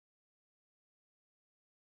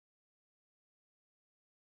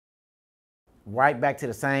right back to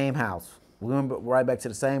the same house. We went right back to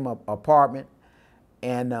the same apartment.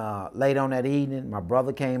 And later on that evening, my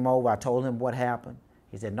brother came over. I told him what happened.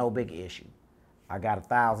 He said, no big issue. I got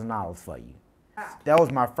 $1,000 for you. That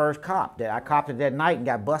was my first cop. I copped it that night and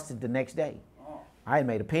got busted the next day. I had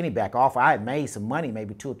made a penny back off. I had made some money,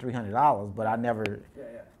 maybe $200 or $300, but I never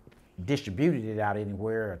distributed it out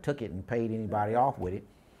anywhere or took it and paid anybody off with it.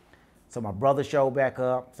 So my brother showed back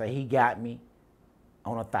up, said he got me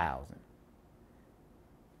on 1,000.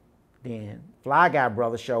 Then Fly Guy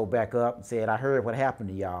brother showed back up and said, I heard what happened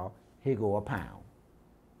to y'all. Here go a pound.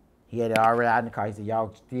 He had it already out in the car. He said,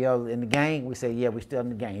 y'all still in the game? We said, yeah, we still in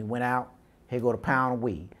the game. He went out, here go the pound of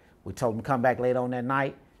weed. We told him to come back later on that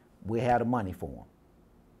night. We had the money for him.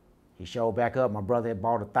 He showed back up. My brother had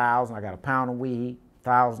bought 1,000. I got a pound of weed,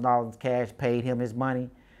 $1,000 cash, paid him his money.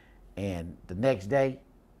 And the next day,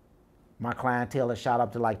 my clientele had shot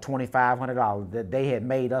up to like $2,500. That they had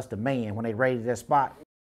made us the man when they raided that spot.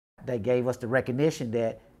 They gave us the recognition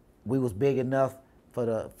that we was big enough for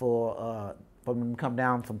them to come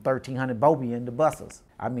down from 1,300 Bobian to bust us.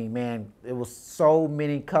 I mean, man, it was so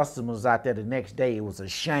many customers out there the next day. It was a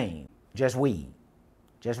shame. Just weed.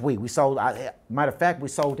 Just weed. We sold, matter of fact, we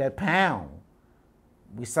sold that pound.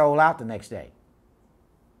 We sold out the next day.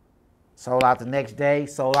 Sold out the next day,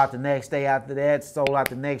 sold out the next day after that, sold out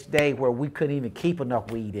the next day where we couldn't even keep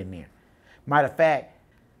enough weed in there. Matter of fact,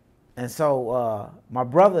 and so my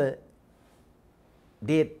brother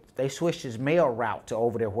they switched his mail route to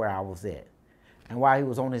over there where I was at. And while he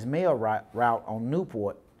was on his mail route on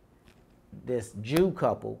Newport, this Jew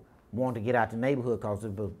couple wanted to get out the neighborhood because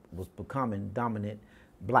it was becoming dominant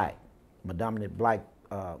black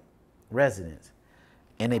residents.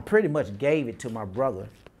 And they pretty much gave it to my brother.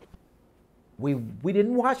 We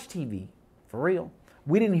didn't watch TV, for real.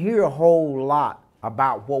 We didn't hear a whole lot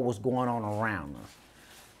about what was going on around us.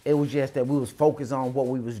 It was just that we was focused on what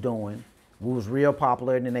we was doing. We was real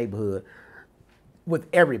popular in the neighborhood with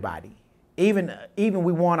everybody. Even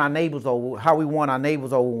we won our neighbors over, how we won our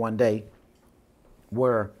neighbors over one day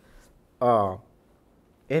where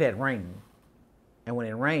it had rained. And when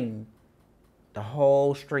it rained, the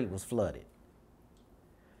whole street was flooded.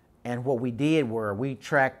 And what we did were we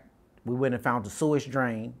went and found the sewage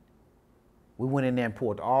drain. We went in there and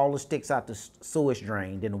poured all the sticks out the sewage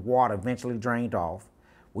drain. Then the water eventually drained off.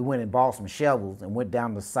 We went and bought some shovels and went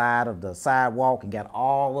down the side of the sidewalk and got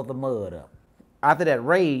all of the mud up. After that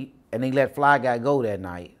raid, and they let Fly Guy go that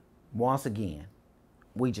night, once again,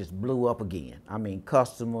 we just blew up again. I mean,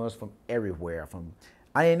 customers from everywhere.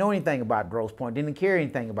 I didn't know anything about Grosse Pointe, didn't care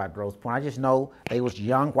anything about Grosse Pointe. I just know they was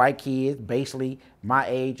young white kids, basically my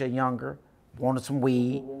age or younger, wanted some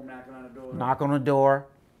weed. Knock on the door.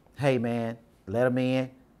 Hey man, let them in.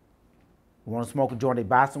 Want to smoke a joint? They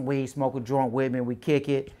buy some weed, smoke a joint with me, and we kick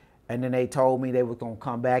it. And then they told me they was gonna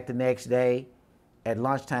come back the next day at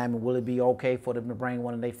lunchtime, and will it be okay for them to bring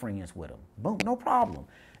one of their friends with them? Boom, no problem.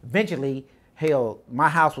 Eventually, hell, my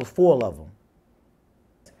house was full of them.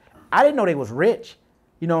 I didn't know they was rich,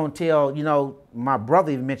 until, my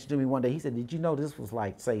brother even mentioned to me one day, he said, did you know this was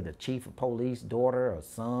like, say, the chief of police daughter or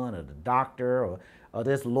son or the doctor or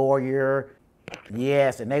this lawyer?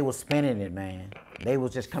 Yes, and they was spending it, man. They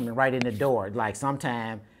was just coming right in the door. Like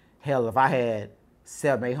sometime, hell, if I had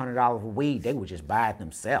 $700, $800 of weed, they would just buy it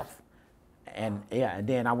themselves. And yeah, and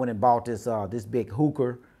then I went and bought this big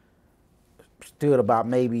hookah. Stood about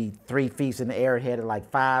maybe 3 feet in the air. It had like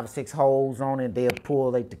 5 or 6 holes on it. They'd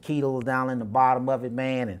pull like the kettles down in the bottom of it,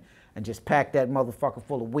 man, and just pack that motherfucker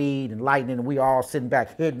full of weed and lighting it, and we all sitting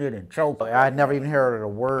back hitting it and choking. I had never even heard of the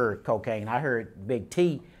word cocaine. I heard Big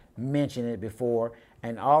T mention it before,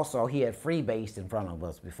 and also he had freebased in front of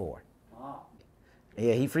us before. Wow.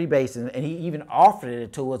 Yeah, he freebased, and he even offered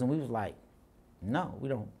it to us, and we was like, no, we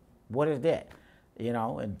don't. What is that?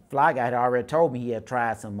 And Fly Guy had already told me he had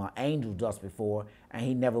tried some angel dust before, and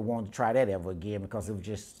he never wanted to try that ever again because it was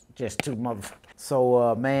just too motherfucking.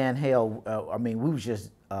 So, man, hell, I mean, we was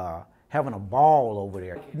just having a ball over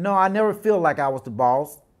there. No, I never feel like I was the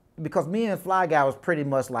boss because me and Fly Guy was pretty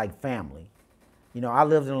much like family. I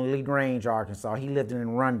lived in LaGrange, Arkansas. He lived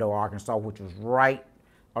in Rondo, Arkansas, which was right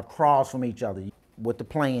across from each other, with the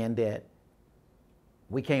plan that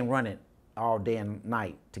we can't run it all day and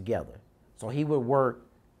night together. So he would work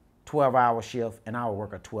 12-hour shift and I would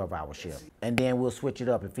work a 12-hour shift. And then we'll switch it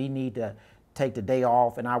up. If he need to take the day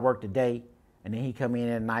off and I work the day and then he come in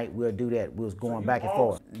at night, we'll do that. We was going back and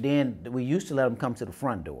forth. Then we used to let him come to the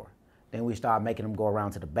front door. Then we started making them go around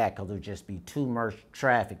to the back because there would just be too much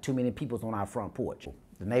traffic, too many people on our front porch.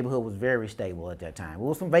 The neighborhood was very stable at that time. There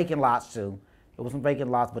was some vacant lots too. There was some vacant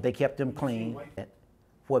lots, but they kept them clean.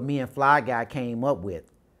 What me and Fly Guy came up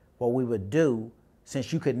with what we would do,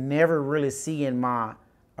 since you could never really see in my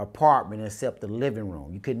apartment except the living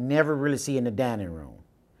room, you could never really see in the dining room.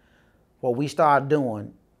 What we started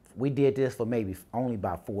doing, we did this for maybe only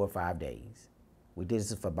about 4 or 5 days. We did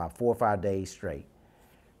this for about 4 or 5 days straight.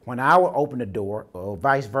 When I would open the door, or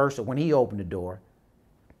vice versa, when he opened the door,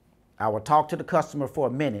 I would talk to the customer for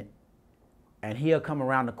a minute, and he'll come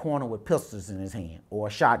around the corner with pistols in his hand or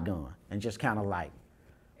a shotgun and just kind of like,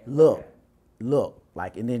 look,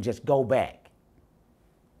 like, and then just go back.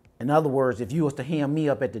 In other words, if you was to hem me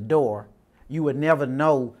up at the door, you would never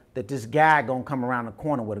know that this guy gonna come around the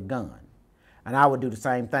corner with a gun. And I would do the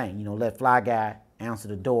same thing, you know, let Fly Guy answer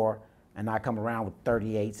the door, and I come around with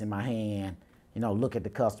 38s in my hand, you know, look at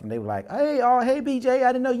the customer. They were like, hey, hey, BJ,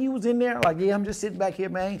 I didn't know you was in there. Like, yeah, I'm just sitting back here,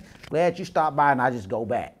 man. Glad you stopped by, and I just go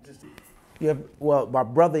back. Yeah, well, my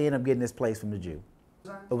brother ended up getting this place from the Jew.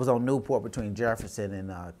 It was on Newport between Jefferson and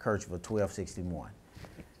Kirchville, 1261.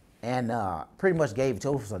 And pretty much gave it to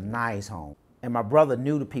us. It was a nice home. And my brother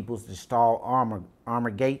knew the people to install armor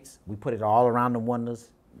gates. We put it all around the windows,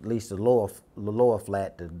 at least the lower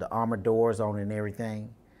flat, the armor doors on it and everything.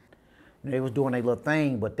 And they was doing their little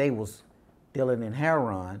thing, but they was dealing in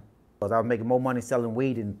heroin. Because I was making more money selling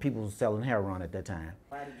weed than people was selling heroin at that time.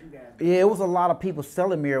 Why did you guys? Yeah, it was a lot of people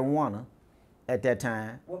selling marijuana at that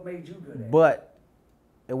time. What made you good at it? But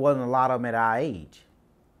it wasn't a lot of them at our age.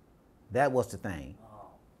 That was the thing. Oh.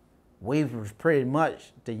 We was pretty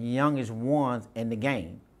much the youngest ones in the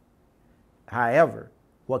game. However,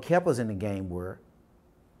 what kept us in the game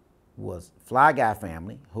was Fly Guy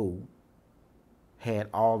family, who had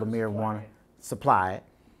all the marijuana supplied.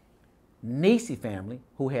 Niecy family,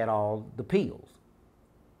 who had all the pills.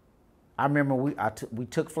 I remember we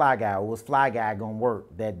took Fly Guy. It was Fly Guy gonna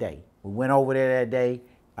work that day. We went over there that day.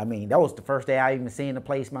 I mean, that was the first day I even seen the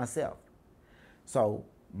place myself. So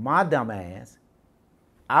my dumb ass,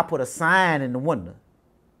 I put a sign in the window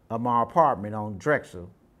of my apartment on Drexel.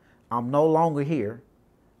 I'm no longer here.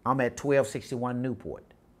 I'm at 1261 Newport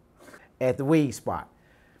at the weed spot.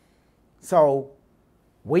 So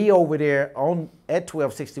we over there at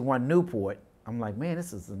 1261 Newport. I'm like, man,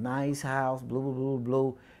 this is a nice house, blue, blue, blue,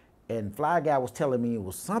 blue. And Fly Guy was telling me it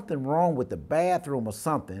was something wrong with the bathroom or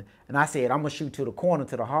something. And I said, I'm gonna shoot to the corner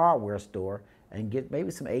to the hardware store and get maybe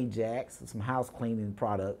some Ajax and some house cleaning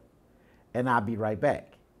product, and I'll be right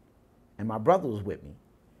back. And my brother was with me.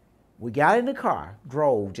 We got in the car,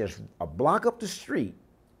 drove just a block up the street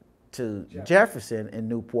to Jefferson in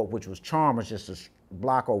Newport, which was Chalmers, just a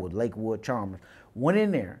block over Lakewood, Chalmers. Went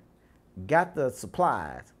in there, got the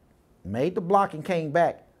supplies, made the block and came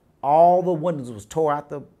back. All the windows was tore out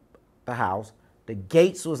the house. The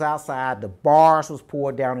gates was outside. The bars was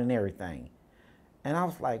poured down and everything. And I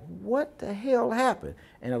was like, what the hell happened?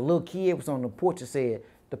 And a little kid was on the porch and said,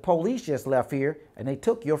 the police just left here and they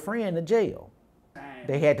took your friend to jail.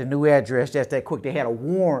 They had the new address just that quick. They had a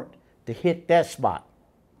warrant to hit that spot.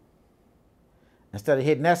 Instead of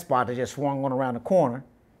hitting that spot, they just swung one around the corner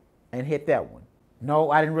and hit that one.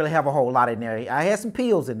 No, I didn't really have a whole lot in there. I had some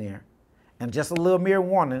pills in there and just a little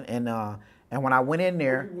marijuana. And when I went in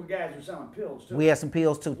there, you guys were selling pills too. We had some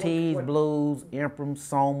pills too. Teas, blues, Imprams,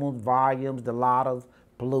 Somas, Volumes, Dilatas,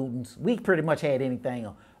 pollutants. We pretty much had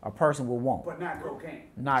anything a person would want. But not cocaine.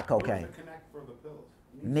 Not cocaine. What was the connect for the pills?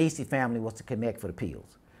 Niecy family was to connect for the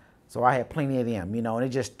pills. So I had plenty of them, you know, and it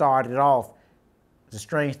just started off. The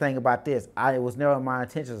strange thing about this, it was never my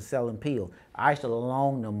intention of selling pills. I used to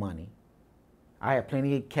loan them money. I had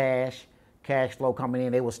plenty of cash flow coming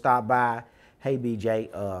in. They would stop by, hey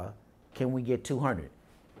BJ, can we get 200?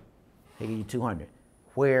 They give you 200.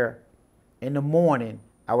 Where in the morning,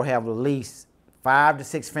 I would have at least 5 to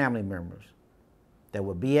 6 family members that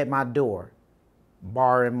would be at my door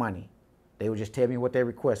borrowing money. They would just tell me what their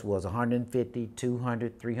request was, 150,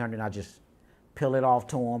 200, 300. I just peel it off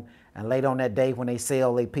to them. And later on that day when they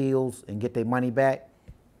sell their pills and get their money back,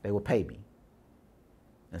 they would pay me.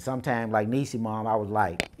 And sometimes, like Niecy mom, I was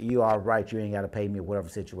like, you all right, you ain't got to pay me, whatever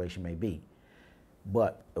situation may be.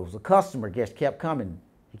 But it was a customer, just kept coming.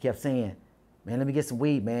 He kept saying, man, let me get some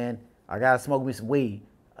weed, man. I got to smoke me some weed.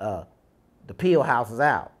 The pill house is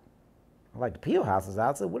out. I'm like, the pill house is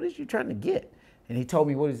out? I said, what is you trying to get? And he told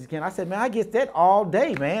me what is he getting. I said, man, I get that all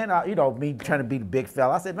day, man. You know, me trying to be the big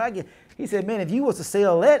fella. I said, man, he said, man, if you was to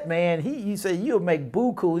sell that, man, you said you would make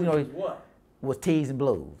buku, you know. What? Was teas and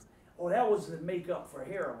blues. Oh, that was the makeup for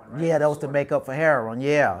heroin, right? Yeah, that was the makeup for heroin,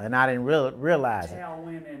 yeah. And I didn't realize it.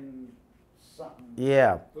 Talwin and something.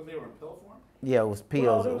 Yeah. So they were in pill form? Yeah, it was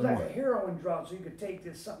pills. Well, it was like a heroin drug, so you could take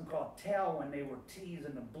this something called Talwin. They were teas,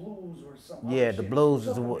 and the blues or something. Yeah, the blues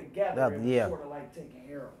is what. Together, it was sort of like taking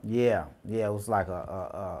heroin. Yeah, it was like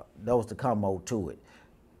that was the combo to it.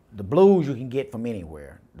 The blues you can get from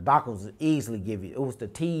anywhere. The doctors would easily give you. It was the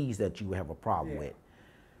teas that you would have a problem with.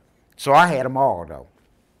 So I had them all though.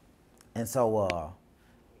 And so,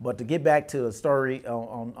 but to get back to the story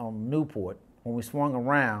on Newport, when we swung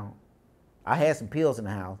around, I had some pills in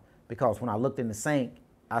the house because when I looked in the sink,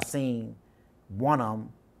 I seen one of them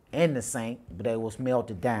in the sink, but it was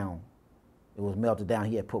melted down. It was melted down.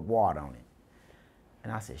 He had put water on it.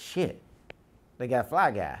 And I said, shit, they got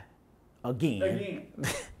Fly Guy again.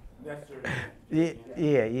 That's their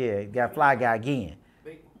Yeah, got Fly Guy again.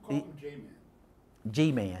 They call him J-Man.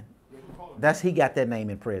 G-Man. Yeah, they call him He got that name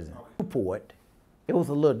in prison. Newport, it was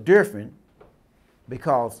a little different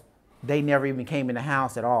because they never even came in the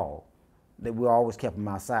house at all. We always kept them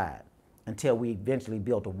outside until we eventually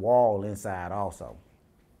built a wall inside also.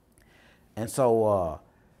 And so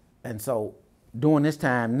during this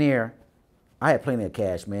time there, I had plenty of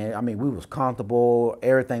cash, man. I mean, we was comfortable.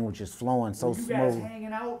 Everything was just flowing so smooth. You guys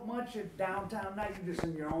hanging out much at downtown night? You just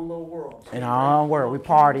in your own little world. In our own world, we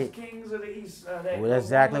partied. Kings of the East. Well, that's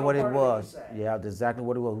exactly what it was. Yeah, that's exactly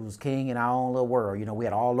what it was. We was king in our own little world. You know, we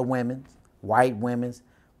had all the women's, white women's,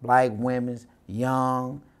 black women's,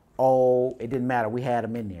 young, old. It didn't matter. We had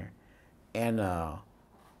them in there.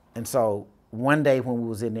 And so one day when we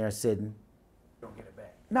was in there sitting, Don't get it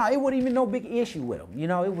back. no, it wasn't even no big issue with them. You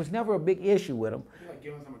know, it was never a big issue with them. You're like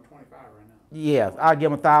giving them a 25 right now. Yeah, I'd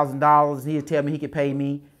give him $1,000. He'd tell me he could pay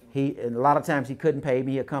me. And a lot of times he couldn't pay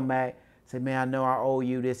me. He'd come back, say, man, I know I owe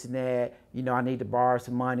you this and that. You know, I need to borrow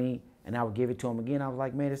some money. And I would give it to him again. I was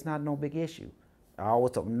like, man, it's not no big issue. I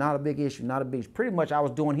always told him, not a big issue, not a big issue. Pretty much I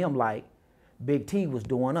was doing him like Big T was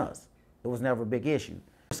doing us. It was never a big issue.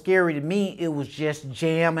 Scary to me, it was just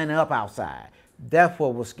jamming up outside. That's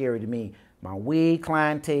what was scary to me. My weed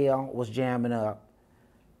clientele was jamming up.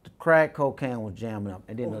 The crack cocaine was jamming up.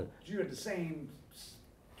 And then You had the same.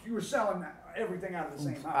 You were selling everything out of the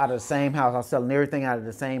same house. out of the same house. I was selling everything out of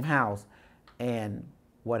the same house. And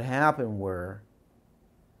what happened were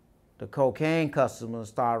the cocaine customers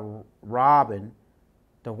started robbing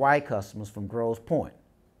the white customers from Grosse Pointe.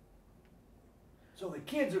 So the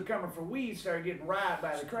kids who are coming for weed started getting robbed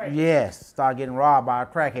by the crackheads. Yes, started getting robbed by a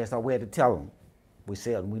crackhead, so we had to tell them.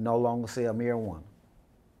 We no longer sell marijuana.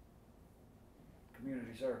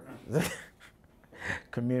 Community service.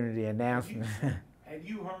 Community announcement. Have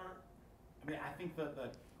you heard? I mean, I think that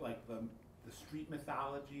the street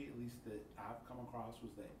mythology, at least that I've come across,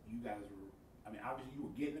 was that you guys were. I mean, obviously you were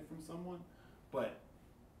getting it from someone, but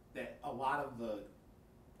that a lot of the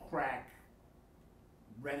crack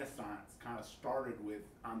renaissance kind of started with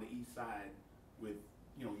on the east side with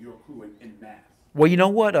your crew in Mass. Well, you know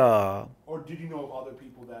what? Or did you know of other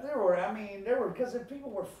people that? There were because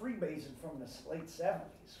people were freebasing from the late 70s.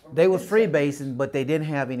 They was freebasing, but they didn't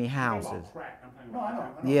have any I'm talking houses. about crack. I'm talking No, about I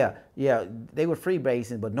know. crack. Yeah, they were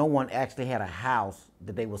freebasing, but no one actually had a house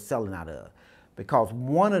that they were selling out of. Because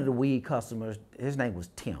one of the weed customers, his name was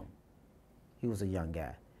Tim. He was a young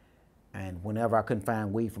guy. And whenever I couldn't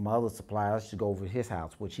find weed from other suppliers, I used to go over to his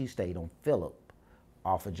house, which he stayed on Phillip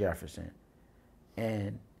off of Jefferson.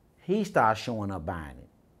 And he started showing up buying it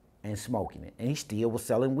and smoking it. And he still was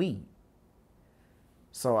selling weed.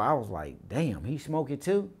 So I was like, damn, he smoking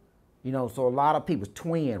too? So a lot of people,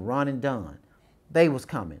 Twin, Run and Dunn, they was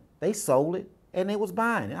coming. They sold it and they was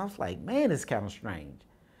buying it. I was like, man, it's kind of strange.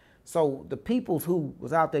 So the people who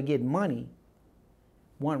was out there getting money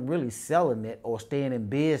weren't really selling it or staying in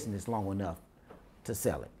business long enough to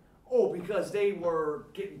sell it. Oh, because they were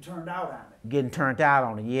getting turned out on it. Getting turned out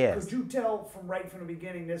on it, yes. Could you tell right from the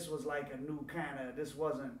beginning this was like a new kind of, this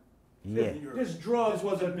wasn't, Yeah. this drugs This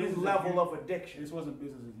was a wasn't new business level as of addiction. This wasn't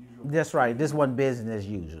business as usual. That's right. This wasn't business as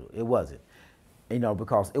usual. It wasn't.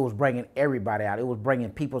 Because it was bringing everybody out. It was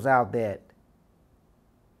bringing peoples out that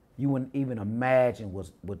you wouldn't even imagine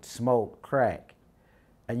would smoke crack.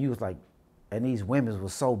 And you was like, and these women were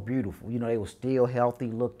so beautiful. They were still healthy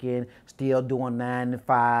looking, still doing 9 to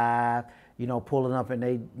 5, pulling up in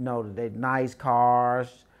they nice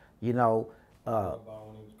cars, About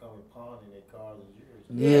when he was coming pawning their cars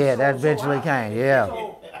and yours. Yeah, so- that so eventually how- came, yeah.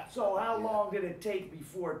 So how long did it take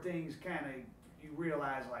before things kind of, you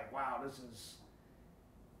realized like, wow, this is,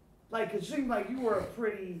 like it seemed like you were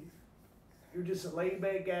you're just a laid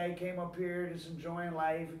back guy, came up here just enjoying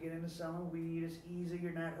life, you get into selling weed, it's easy,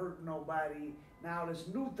 you're not hurting nobody. Now this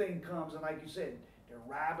new thing comes and like you said, they're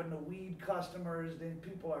robbing the weed customers, then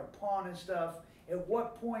people are pawning stuff. At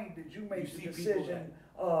what point did you make the decision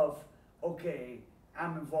of, okay,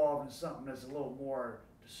 I'm involved in something that's a little more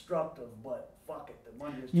destructive, but fuck it, the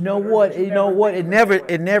money is. You know what?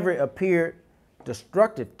 It never appeared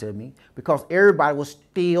destructive to me because everybody was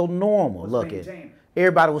still normal looking. Maintaining.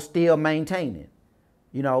 Everybody was still maintaining.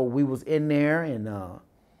 you know, we was in there, and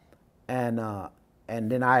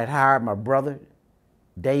then I had hired my brother,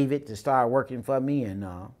 David, to start working for me, and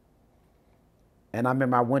I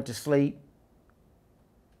remember I went to sleep,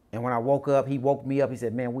 and when I woke up, he woke me up. He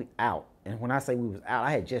said, "Man, we out." And when I say we was out,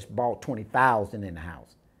 I had just bought 20,000 in the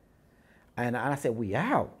house, and I said, "We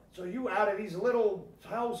out." So you out of these little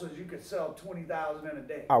houses, you could sell 20,000 in a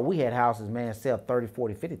day. Oh, we had houses, man, sell 30,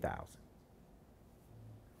 40, 50,000.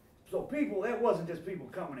 So people, that wasn't just people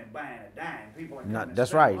coming and buying a dime. People are coming No, and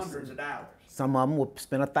that's spending right. hundreds of dollars. Some of them would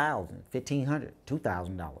spend $1,000, $1,500,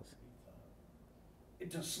 $2,000.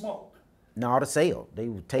 It's a smoke. No, to sell. They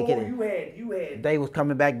would take it. You had. They was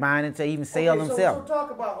coming back buying it to even sell Okay, themselves. So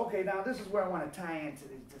talk about, okay, now this is where I want to tie into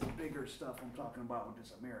this bigger stuff I'm talking about with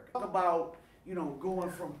this America. Talk about, you know, going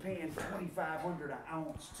from paying $2,500 an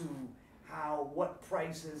ounce to what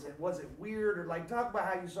prices, and was it weird, or like talk about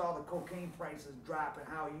how you saw the cocaine prices drop and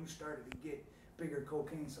how you started to get bigger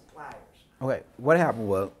cocaine suppliers. Okay, what happened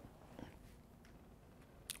was,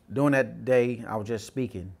 during that day I was just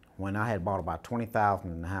speaking, when I had bought about 20,000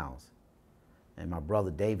 in the house, and my brother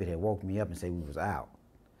David had woke me up and said we was out.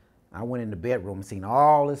 I went in the bedroom and seen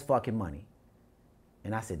all this fucking money,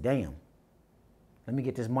 and I said, "Damn, let me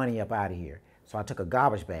get this money up out of here." So I took a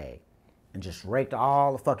garbage bag and just raked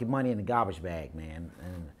all the fucking money in the garbage bag, man.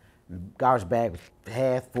 And the garbage bag was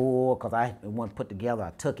half full because it wasn't put together.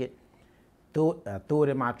 I took it, threw it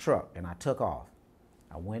in my truck, and I took off.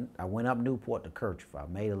 I went up Newport to Kerchever. I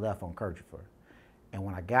made a left on Kerchever. And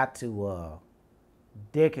when I got to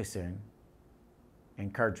Dickinson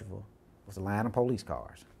and Kerchever, was a line of police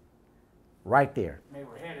cars. Right there. They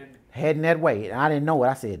were heading that way. And I didn't know it.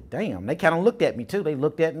 I said, "Damn." They kind of looked at me too. They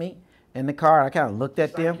looked at me in the car. I kind of looked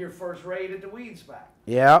at them. Like your first raid at the weed spot.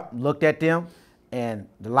 Yeah, looked at them, and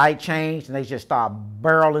the light changed, and they just started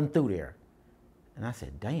barreling through there. And I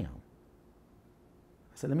said, "Damn."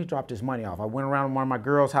 I said, "Let me drop this money off." I went around one of my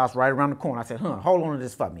girls' house right around the corner. I said, "Hold on to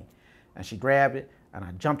this for me." And she grabbed it, and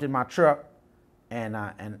I jumped in my truck, and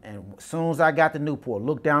as soon as I got to Newport,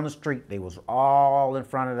 looked down the street, they was all in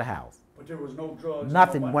front of the house. But there was no drugs.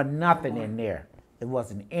 Nothing, wasn't nothing in there. There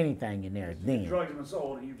wasn't anything in there then. Drugs had been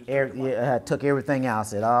sold, and you just I took everything out. I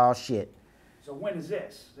said, "Oh shit." So when is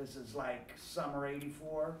this? This is like summer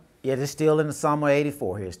 '84. Yeah, it's still in the summer of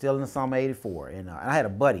 '84 here. Still in the summer of '84. And I had a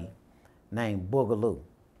buddy named Boogaloo.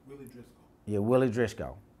 Willie Driscoll. Yeah, Willie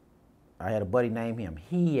Driscoll. I had a buddy named him.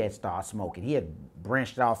 He had started smoking. He had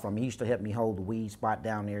branched off from me. He used to help me hold the weed spot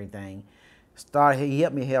down and everything. He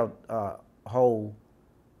helped me hold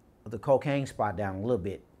the cocaine spot down a little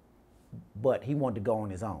bit, but he wanted to go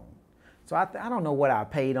on his own. So I don't know what I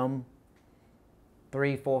paid him,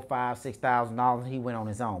 $3,000, $4,000, $5,000, $6,000. He went on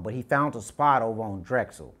his own, but he found a spot over on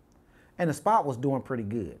Drexel, and the spot was doing pretty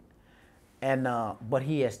good. And but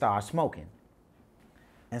he had started smoking,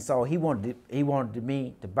 and so he wanted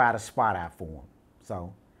me to buy the spot out for him.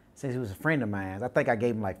 So since he was a friend of mine, I think I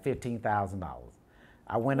gave him like $15,000.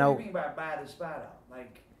 I went What over. do you mean by buy the spot out?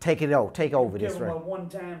 Like Take over give this him right. a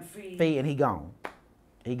one-time fee. And he gone.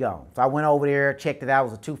 So I went over there, checked it out. It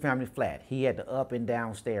was a 2-family flat. He had the up and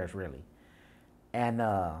downstairs really. And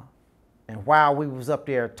while we was up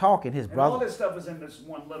there talking, his And brother. all this stuff is in this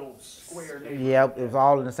one little square neighborhood. Yeah, it was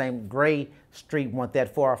all in the same gray street, wasn't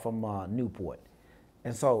that far from Newport.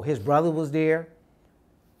 And so his brother was there,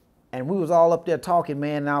 and we was all up there talking,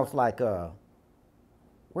 man. And I was like,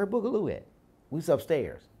 "Where Boogaloo at?" We was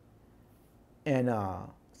upstairs, and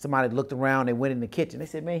somebody looked around. They went in the kitchen. They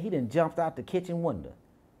said, "Man, he done jumped out the kitchen window."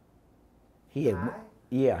 He had, High?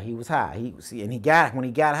 yeah, he was high. When he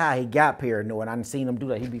got high, he got paranoid. I done seen him do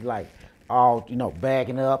that. He'd be like, all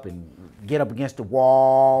backing up and get up against the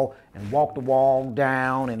wall and walk the wall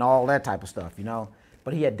down and all that type of stuff,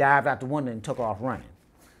 But he had dived out the window and took off running.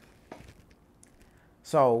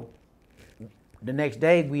 So the next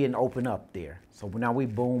day we didn't open up there. So now we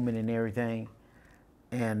booming and everything.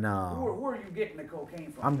 And Who are you getting the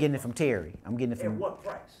cocaine from? I'm getting it from Terry. I'm getting it At from. what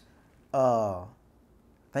price? I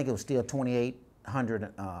think it was still $2,800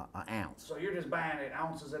 an ounce. So you're just buying it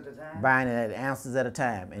ounces at the time? Buying it at ounces at a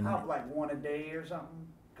time. And How, like one a day or something?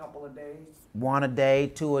 Couple of days? 1 a day,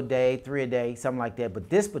 2 a day, 3 a day, something like that. But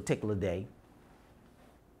this particular day,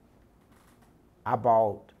 I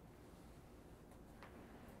bought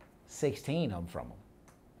 16 of them from him.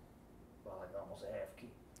 Well, like almost a half key.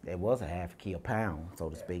 It was a half key, a pound, so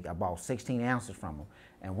to speak. I bought 16 ounces from him,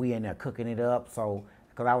 and we in there cooking it up. So,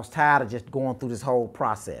 because I was tired of just going through this whole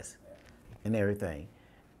process and everything,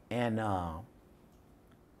 and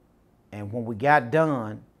when we got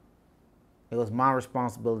done, it was my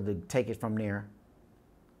responsibility to take it from there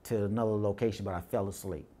to another location, but I fell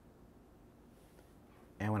asleep.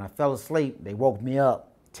 And when I fell asleep, they woke me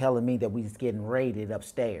up telling me that we was getting raided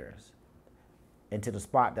upstairs into the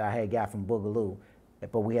spot that I had got from Boogaloo,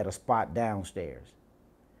 but we had a spot downstairs.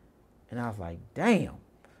 And I was like, damn.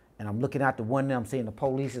 And I'm looking out the window, I'm seeing the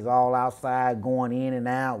police is all outside, going in and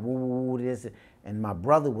out, woo, woo, woo, this. And my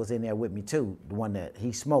brother was in there with me too, the one that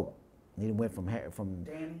he smoked. He went from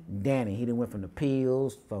Danny. He done went from the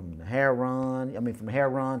pills, from the heroin, from the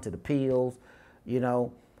heroin to the pills,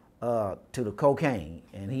 to the cocaine.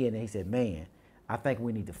 And he said, man, I think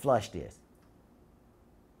we need to flush this.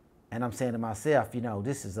 And I'm saying to myself,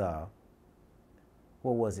 this is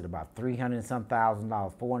what was it, about $300 and some thousand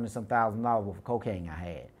dollars, $400 and some thousand dollars worth of cocaine I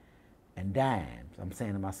had, and dimes. I'm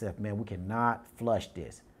saying to myself, man, we cannot flush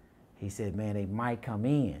this. He said, man, they might come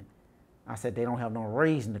in. I said, they don't have no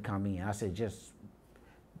reason to come in. I said, just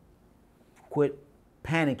quit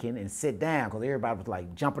panicking and sit down, because everybody was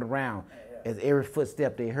like jumping around as every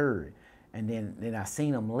footstep they heard. And then I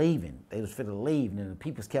seen them leaving. They was finna leave, and then the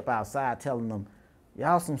people kept outside telling them,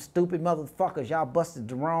 y'all some stupid motherfuckers, y'all busted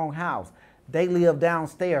the wrong house. They live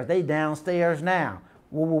downstairs. They downstairs now.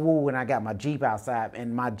 Woo, woo, woo. And I got my Jeep outside.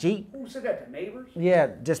 And my Jeep. Who said that? The neighbors? Yeah,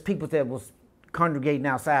 just people that was congregating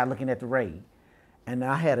outside looking at the raid. And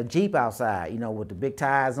I had a Jeep outside, with the big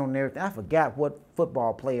tires on and everything. I forgot what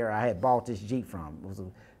football player I had bought this Jeep from. It was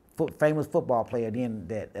a famous football player then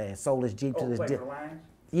that sold his Jeep to this. Played for the Lions?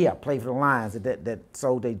 Yeah, played for the Lions that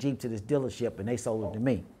sold their Jeep to this dealership, and they sold it to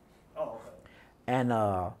me. Oh, okay.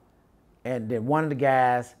 And then one of the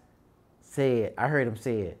guys said, I heard him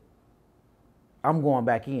say, I'm going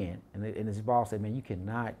back in. And his boss said, man, you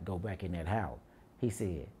cannot go back in that house. He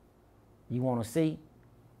said, you want to see?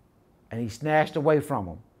 And he snatched away from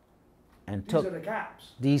him and took. These are the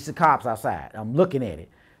cops. These are the cops outside. I'm looking at it.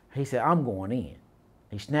 He said, I'm going in.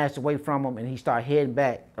 He snatched away from him, and he started heading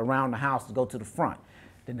back around the house to go to the front.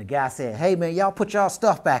 Then the guy said, hey, man, y'all put y'all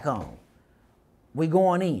stuff back on. We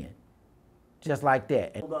going in. Just like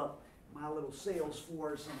that. Hold up my little sales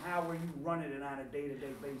force, and how were you running it on a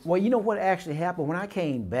day-to-day basis? Well, you know what actually happened? When I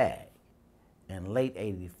came back in late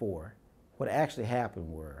 84, what actually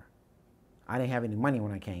happened were I didn't have any money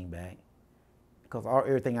when I came back, because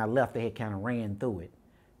everything I left, they had kind of ran through it.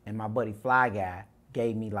 And my buddy Fly Guy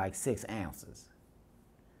gave me like 6 ounces.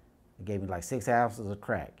 He gave me like 6 ounces of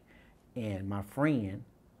crack. And my friend,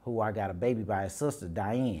 who I got a baby by his sister,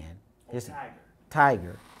 Diane,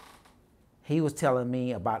 Tiger, he was telling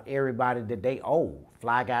me about everybody that they owed.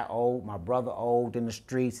 Fly Guy owed, my brother owed in the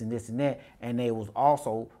streets and this and that. And they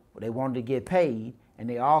wanted to get paid, and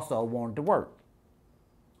they also wanted to work.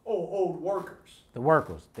 Oh, old workers. The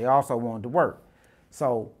workers, they also wanted to work.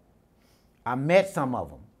 So I met some of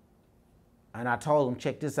them, and I told them,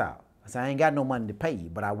 check this out. I said, I ain't got no money to pay you,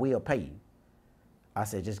 but I will pay you. I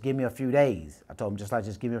said, just give me a few days. I told them,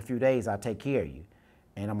 just give me a few days, I'll take care of you.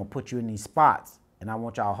 And I'm gonna put you in these spots, and I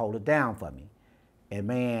want y'all to hold it down for me. And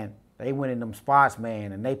man, they went in them spots,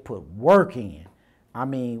 man, and they put work in. I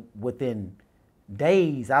mean, within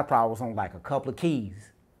days, I probably was on like a couple of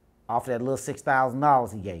keys off that little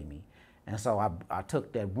 $6,000 he gave me. And so I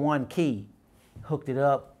took that one key, hooked it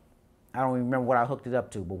up. I don't even remember what I hooked it up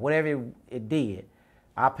to, but whatever it did,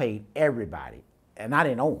 I paid everybody, and I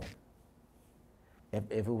didn't owe them.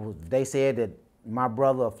 If they said that my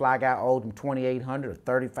brother, a Fly Guy, owed them $2,800 or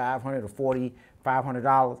 $3,500 or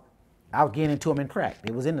 $4,500, I was getting it to them in crack.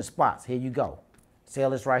 It was in the spots. Here you go.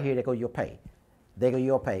 Sell this right here. There go your pay. There go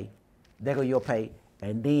your pay. There go your pay.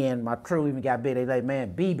 And then my crew even got big. They like,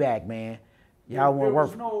 man, be back, man. Y'all want to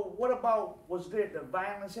work. What about, was there, the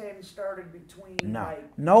violence hadn't started between?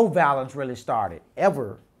 No violence really started,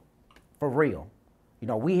 ever, for real.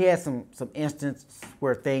 We had some instances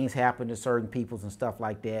where things happened to certain peoples and stuff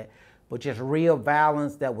like that, but just real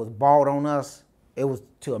violence that was brought on us, it was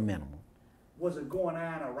to a minimum. Was it going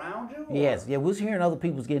on around you? Yes, we was hearing other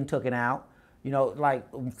people's getting taken out. Like,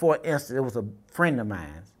 for instance, there was a friend of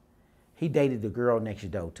mine. He dated the girl next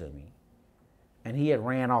door to me. And he had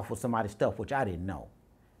ran off with somebody's stuff, which I didn't know.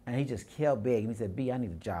 And he just kept begging me. He said, B, I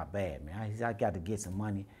need a job bad, man. He said, I got to get some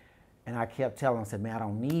money. And I kept telling him, I said, man, I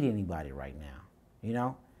don't need anybody right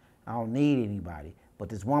now. I don't need anybody. But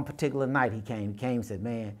this one particular night he came and said,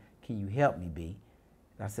 man, can you help me, B?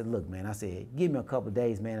 And I said, look, man, I said, give me a couple of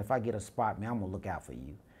days, man. If I get a spot, man, I'm going to look out for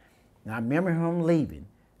you. And I remember him leaving,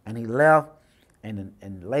 and he left. And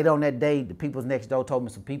later on that day, the people next door told me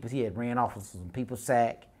some people, he had ran off with some people's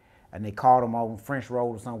sack, and they called him over French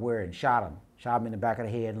Road or somewhere and shot him in the back of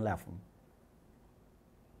the head and left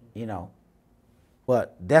him.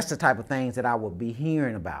 But that's the type of things that I would be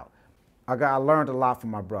hearing about. I learned a lot from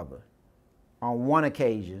my brother. On one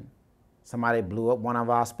occasion, somebody blew up one of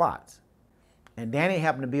our spots. And Danny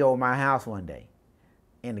happened to be over my house one day.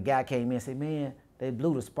 And the guy came in and said, man, they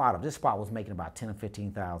blew the spot up. This spot was making about 10 or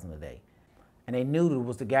 15,000 a day. And they knew it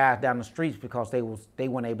was the guys down the streets because they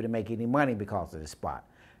weren't able to make any money because of this spot.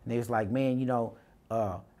 And they was like, man, you know,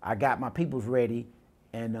 I got my peoples ready,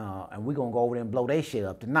 and we're gonna go over there and blow their shit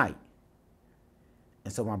up tonight.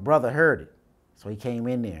 And so my brother heard it. So he came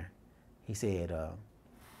in there. He said,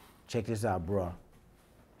 check this out, bruh.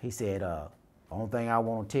 He said, only thing I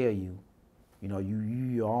want to tell you, you know, you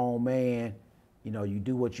your own man, you know, you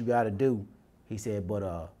do what you gotta do. He said,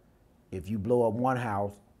 but if you blow up one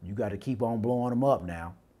house, you gotta keep on blowing them up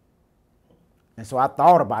now. And so I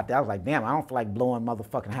thought about that. I was like, damn, I don't feel like blowing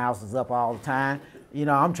motherfucking houses up all the time. You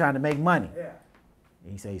know, I'm trying to make money. Yeah.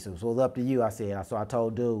 He said, so it's up to you. I said, so I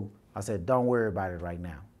told dude, I said, don't worry about it right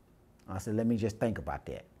now. I said, let me just think about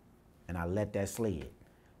that. And I let that slide.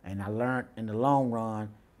 And I learned in the long run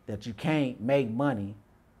that you can't make money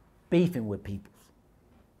beefing with people.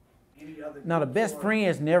 Now, the best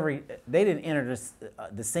friends they didn't enter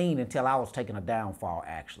the scene until I was taking a downfall,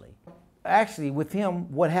 actually. Actually, with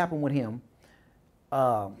him, what happened with him,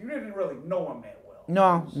 you didn't really know him that well.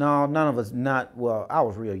 No, none of us, well, I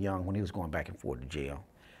was real young when he was going back and forth to jail.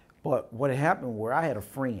 But what had happened where I had a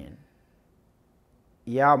friend,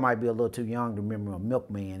 y'all might be a little too young to remember a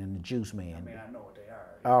milkman and the juice man. I mean, I know what they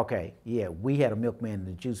are. Okay, yeah, we had a milkman and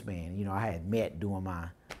a juice man. You know, I had met doing my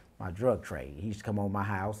drug trade. He used to come over my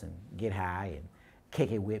house and get high and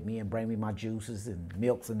kick it with me and bring me my juices and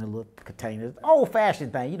milks in the little containers.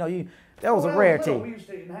 Old-fashioned thing, you know. That was a rarity. We used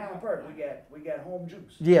to in Highland Park. We got home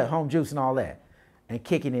juice. Yeah, home juice and all that, and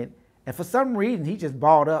kicking it. And for some reason, he just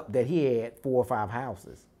bought up that he had 4 or 5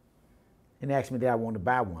 houses, and asked me that I wanted to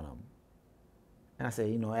buy one of them. And I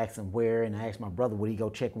said, you know, asked him where, and I asked my brother, would he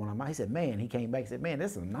go check one of them out? He said, man, he came back and said, man,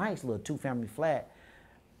 this is a nice little 2-family flat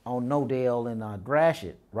on Nodale and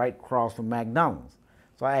Gratiot, right across from McDonald's.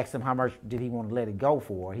 So I asked him how much did he want to let it go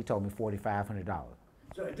for. He told me $4,500.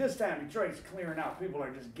 So at this time, Detroit's clearing out. People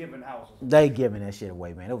are just giving houses. They giving that shit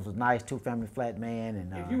away, man. It was a nice 2-family flat, man.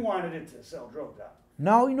 And if you wanted it to sell drugs out.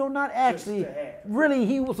 No, you know, not actually. Really,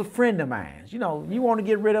 he was a friend of mine. You know, you want to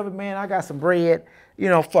get rid of it, man, I got some bread. You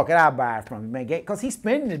know, fuck it, I'll buy it from you, man. Because he's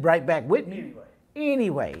spending it right back with me.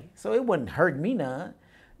 Anyway. So it wouldn't hurt me none,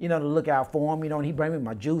 you know, to look out for him. You know, and he bring me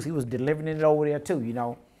my juice. He was delivering it over there, too, you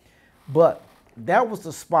know. But that was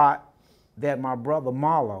the spot that my brother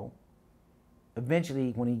Marlo,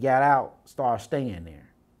 eventually, when he got out, started staying there.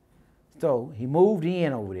 So he moved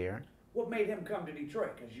in over there. What made him come to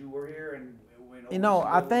Detroit? Because you were here and went over. You know,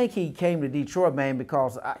 I think he came to Detroit, man,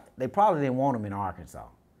 because they probably didn't want him in Arkansas.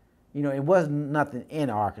 You know, it wasn't nothing in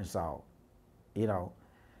Arkansas, you know.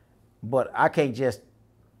 But I can't just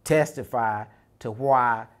testify to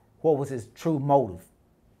what was his true motive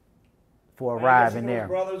for arriving there.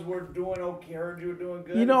 Brothers were doing okay, heard you were doing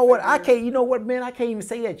good. You know what, you know what, man, I can't even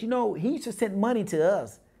say that. You know, he used to send money to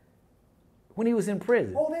us when he was in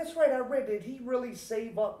prison. Oh, that's right, I read. Did he really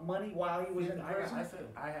save up money while he was in prison?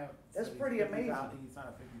 I have. That's pretty amazing. He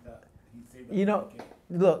signed 50,000. He saved up. You know,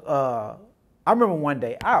 look, I remember one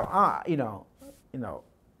day, you know,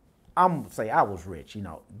 I'm gonna say I was rich, you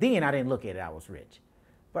know. Then I didn't look at it, I was rich.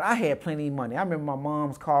 But I had plenty of money. I remember my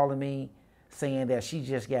mom's calling me saying that she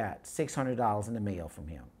just got $600 in the mail from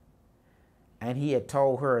him. And he had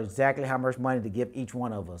told her exactly how much money to give each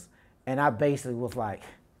one of us. And I basically was like,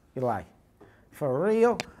 you're like, for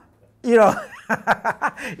real? You know,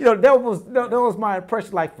 that was my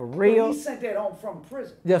impression, like, for real. Well, he sent that home from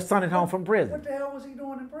prison. Just sent it home from prison. What the hell was he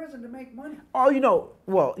doing in prison to make money? Oh, you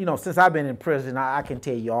know, since I've been in prison, I can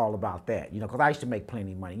tell you all about that, you know, because I used to make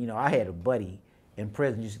plenty of money. You know, I had a buddy in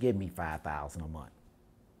prison who used to give me $5,000 a month.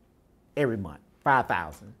 Every month,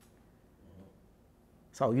 $5,000.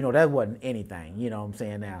 So, you know, that wasn't anything, you know what I'm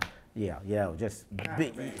saying now? Yeah, just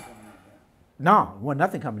big. No, wasn't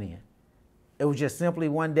nothing coming in. It was just simply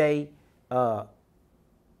one day, I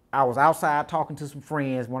was outside talking to some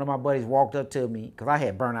friends. One of my buddies walked up to me, because I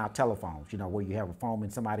had burnt-out telephones, you know, where you have a phone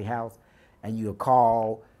in somebody's house, and you would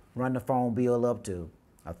call, run the phone bill up to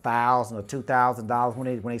 $1,000 or $2,000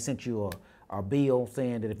 when they sent you a bill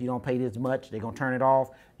saying that if you don't pay this much, they're going to turn it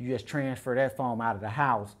off. You just transfer that phone out of the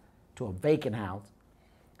house to a vacant house,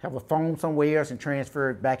 have a phone somewhere else and transfer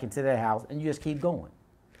it back into that house, and you just keep going.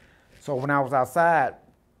 So when I was outside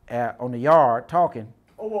on the yard talking.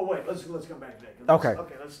 Oh, well, wait, let's come back to that. Okay.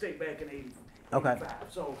 Okay, let's stay back in 85. Okay.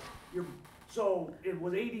 So it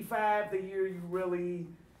was 85 the year you really,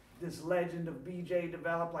 this legend of BJ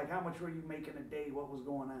developed. Like, how much were you making a day? What was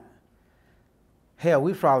going on? Hell,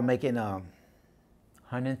 we was probably making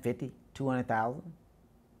 150, 200,000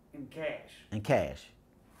 in cash. In cash,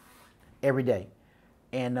 every day,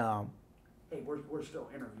 and hey, we're still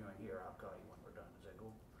interviewing here. I'll call you when we're done. Is that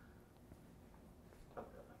cool?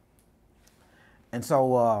 And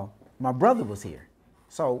so my brother was here.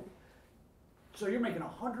 So you're making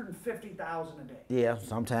 150,000 a day. yeah,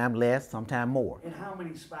 sometime less, sometime more. In how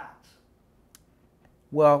many spots?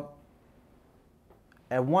 Well,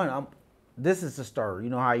 at one, this is the story. You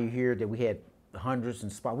know how you hear that we had hundreds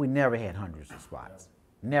of spots? We never had hundreds of spots.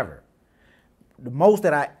 Never. The most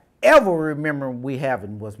that I ever remember we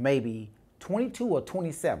having was maybe 22 or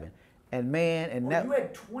 27. And man, and you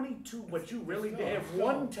had 22, but you really did at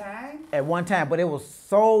one time? At one time, but it was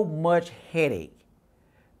so much headache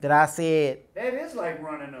that I said, that is like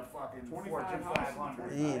running a fucking Fortune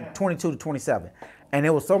 500. 22 to 27. And it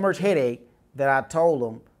was so much headache that I told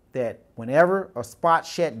them that whenever a spot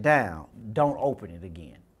shut down, don't open it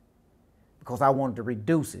again. Because I wanted to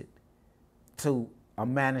reduce it to a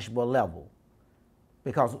manageable level.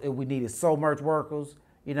 Because we needed so much workers,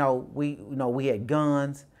 we had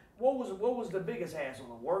guns. What was the biggest hassle?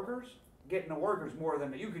 The workers? Getting the workers more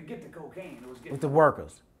than you could get the cocaine. It was getting with the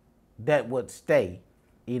workers that would stay,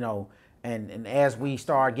 and as we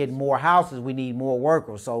start getting more houses, we need more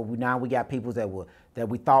workers. So now we got people that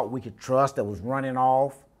we thought we could trust that was running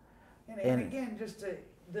off. And again, just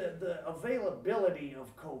the availability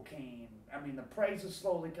of cocaine. I mean, the price is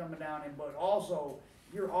slowly coming down, but also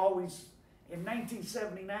you're always in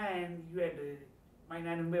 1979. You might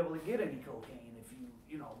not even be able to get any cocaine if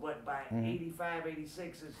but by 85,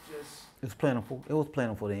 86, it's just. It's plentiful. It was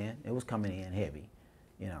plentiful then. It was coming in heavy.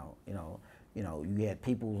 You had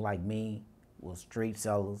people like me was street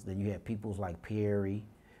sellers. Then you had people like Perry,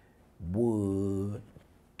 Wood,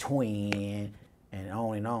 Twin, and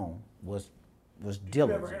on was dealers. Did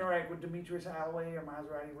you ever interact with Demetrius Holloway or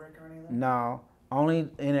Maserati Rick or anything? No. Only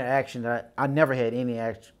interaction that I never had any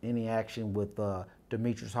action with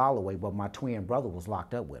Demetrius Holloway, but my twin brother was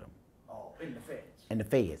locked up with him. Oh, in the feds. In the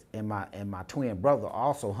feds, and my twin brother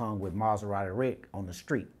also hung with Maserati Rick on the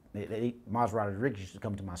street. Maserati Rick used to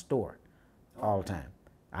come to my store all the time.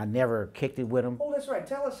 I never kicked it with him. Oh, that's right.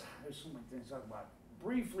 Tell us. There's so many things to talk about.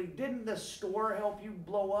 Briefly, didn't the store help you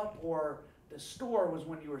blow up, or the store was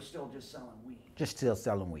when you were still just selling weed? Just still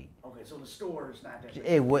selling weed. Okay, so the store is not that big.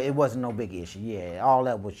 It wasn't no big issue. Yeah, all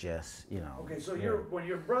that was just Okay, so when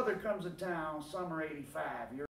your brother comes to town, summer '85, you're